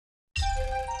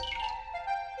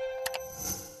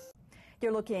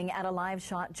You're looking at a live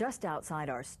shot just outside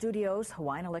our studios.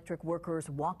 Hawaiian Electric workers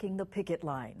walking the picket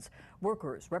lines.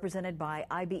 Workers represented by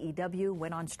IBEW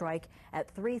went on strike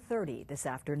at 3:30 this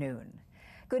afternoon.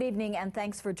 Good evening and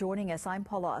thanks for joining us. I'm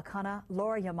Paula Akana.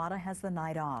 Laura Yamada has the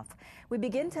night off. We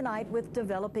begin tonight with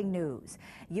developing news.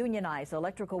 Unionized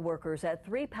electrical workers at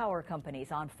 3 power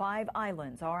companies on 5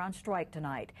 islands are on strike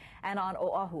tonight. And on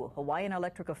Oahu, Hawaiian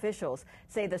Electric officials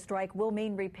say the strike will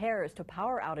mean repairs to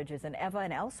power outages in Ewa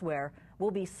and elsewhere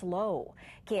will be slow.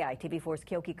 KITV4's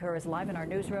Keoki Kerr is live in our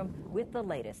newsroom with the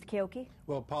latest. Keoki?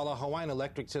 Well, Paula, Hawaiian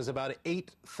Electric says about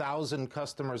 8,000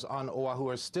 customers on Oahu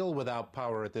are still without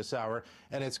power at this hour,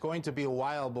 and it's going to be a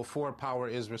while before power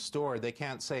is restored. They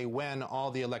can't say when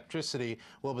all the electricity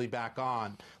will be back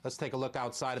on. Let's take a look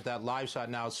outside at that live shot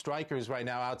now. Strikers right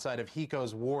now outside of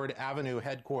HECO's Ward Avenue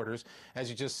headquarters. As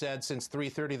you just said, since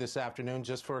 3:30 this afternoon,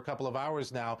 just for a couple of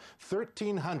hours now,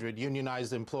 1,300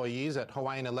 unionized employees at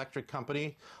Hawaiian Electric Company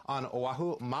on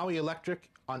Oahu, Maui Electric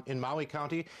in Maui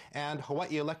County, and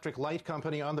Hawaii Electric Light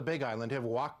Company on the Big Island have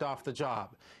walked off the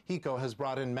job. HECO has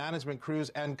brought in management crews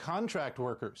and contract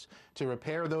workers to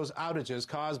repair those outages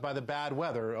caused by the bad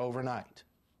weather overnight.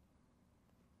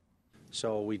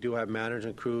 So we do have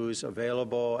management crews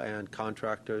available and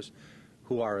contractors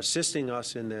who are assisting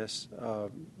us in this,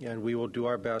 and we will do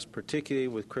our best, particularly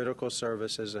with critical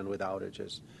services and with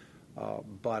outages.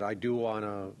 But I do want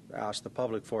to ask the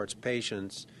public for its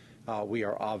patience. We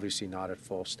are obviously not at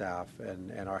full staff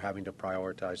and are having to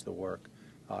prioritize the work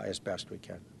as best we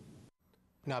can.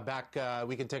 Now back,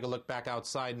 we can take a look back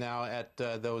outside now at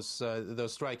those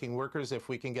striking workers, if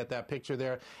we can get that picture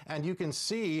there. And you can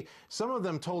see some of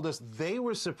them told us they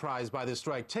were surprised by the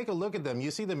strike. Take a look at them.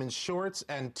 You see them in shorts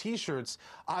and T-shirts.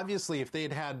 Obviously, if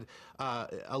they'd had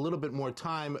a little bit more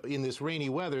time in this rainy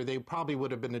weather, they probably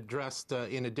would have been addressed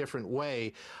in a different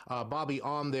way. Bobby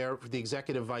Aum there, the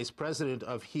executive vice president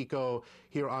of HECO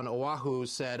here on Oahu,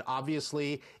 said,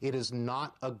 obviously, it is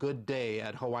not a good day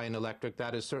at Hawaiian Electric.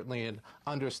 That is certainly an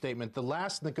understatement. The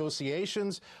last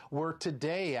negotiations were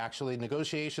today, actually.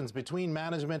 Negotiations between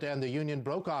management and the union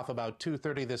broke off about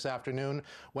 2:30 this afternoon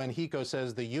when HECO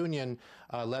says the union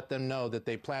let them know that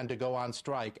they plan to go on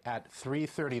strike at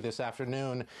 3:30 this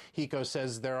afternoon. HECO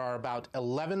says there are about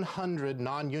 1,100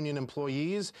 non-union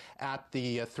employees at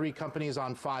the 3 companies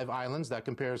on 5 islands. That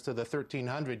compares to the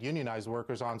 1,300 unionized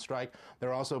workers on strike.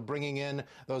 They're also bringing in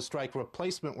those strike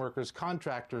replacement workers,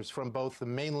 contractors from both the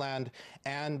mainland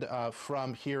and from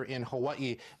here in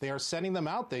Hawaii. They are sending them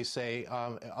out, they say,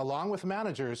 along with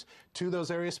managers to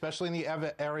those areas, especially in the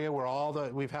Ewa area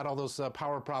where we've had all those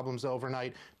power problems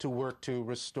overnight, to work to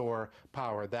restore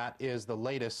power. That is the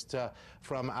latest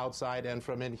from outside and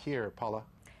from in here, Paula.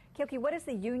 Keoki, what does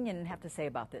the union have to say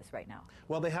about this right now?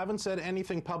 Well, they haven't said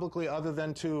anything publicly other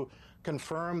than to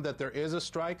confirm that there is a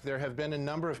strike. There have been a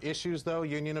number of issues, though,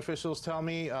 union officials tell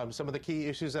me. Some of the key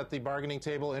issues at the bargaining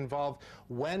table involve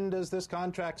when does this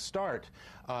contract start?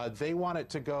 They want it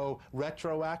to go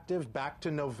retroactive back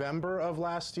to November of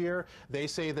last year. They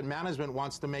say that management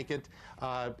wants to make it,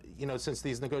 since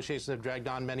these negotiations have dragged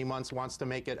on many months, wants to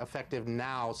make it effective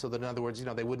now so that, in other words,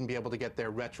 they wouldn't be able to get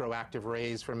their retroactive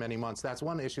raise for many months. That's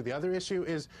one issue. The other issue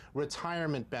is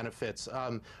retirement benefits.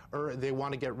 They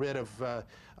want to get rid of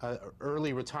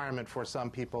early retirement for some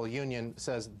people. Union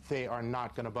says they are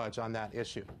not going to budge on that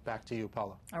issue. Back to you,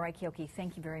 Paula. All right, Keoki,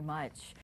 thank you very much.